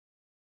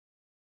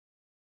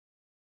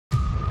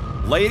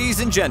Ladies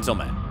and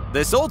gentlemen,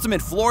 this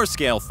ultimate floor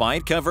scale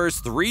fight covers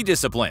 3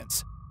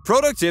 disciplines: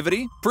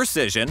 productivity,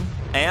 precision,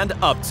 and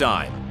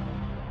uptime.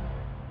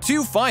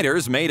 2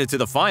 fighters made it to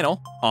the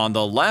final. On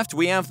the left,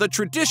 we have the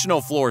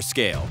traditional floor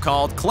scale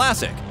called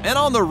Classic, and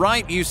on the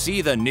right, you see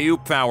the new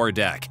Power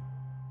Deck.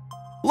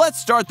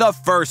 Let's start the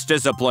first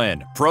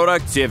discipline,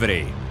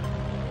 productivity.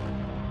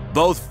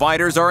 Both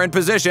fighters are in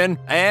position,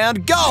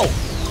 and go!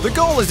 The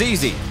goal is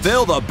easy.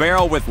 Fill the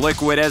barrel with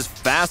liquid as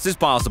fast as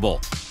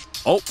possible.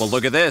 Oh, but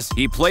look at this.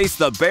 He placed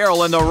the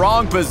barrel in the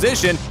wrong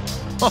position.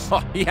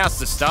 He has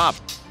to stop.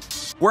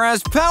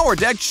 Whereas Power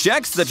Deck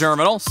checks the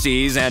terminal,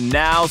 sees, and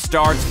now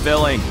starts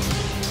filling.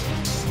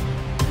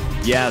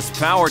 Yes,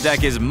 Power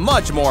Deck is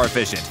much more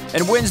efficient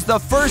and wins the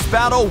first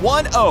battle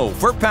 1-0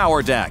 for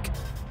Power Deck.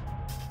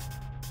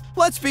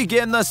 Let's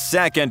begin the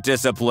second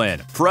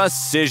discipline,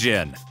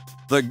 precision.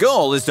 The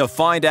goal is to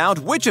find out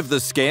which of the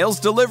scales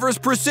delivers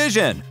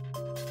precision.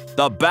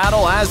 The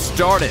battle has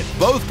started.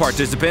 Both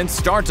participants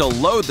start to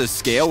load the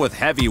scale with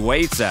heavy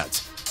weight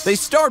sets. They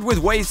start with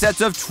weight sets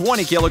of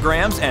 20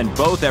 kilograms and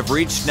both have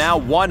reached now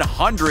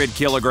 100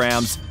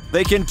 kilograms.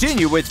 They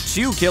continue with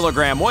 2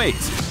 kilogram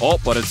weights. Oh,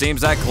 but it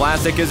seems that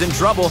Classic is in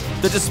trouble.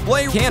 The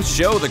display can't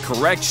show the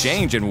correct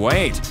change in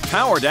weight.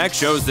 Power Deck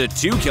shows the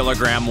 2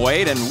 kilogram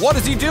weight, and what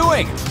is he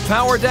doing?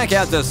 Power Deck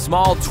has a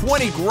small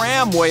 20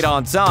 gram weight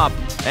on top.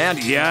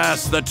 And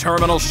yes, the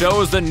terminal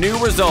shows the new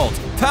result.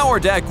 Power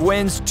Deck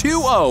wins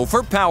 2-0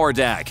 for Power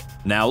Deck.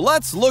 Now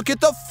let's look at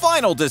the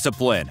final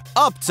discipline,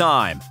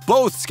 uptime.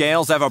 Both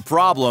scales have a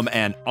problem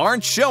and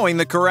aren't showing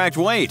the correct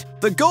weight.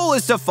 The goal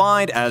is to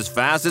find, as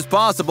fast as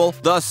possible,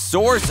 the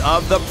source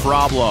of the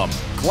problem.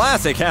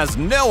 Classic has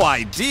no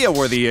idea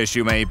where the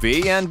issue may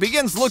be and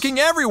begins looking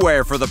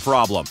everywhere for the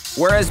problem,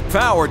 whereas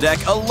Power Deck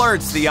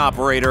alerts the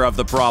operator of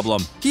the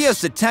problem. He has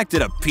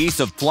detected a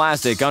piece of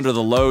plastic under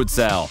the load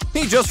cell.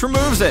 He just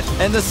removes it,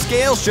 and the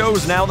scale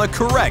shows now the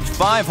correct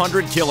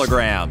 500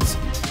 kilograms.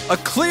 A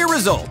clear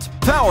result.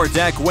 Power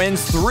Deck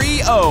wins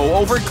 3-0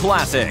 over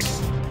Classic.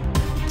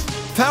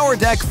 Power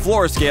Deck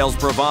floor scales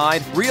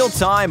provide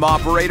real-time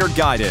operator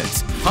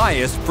guidance,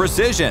 highest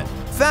precision,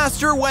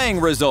 faster weighing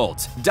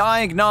results,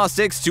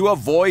 diagnostics to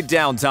avoid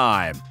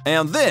downtime,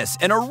 and this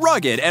in a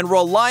rugged and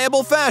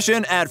reliable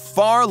fashion at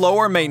far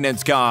lower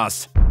maintenance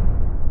costs.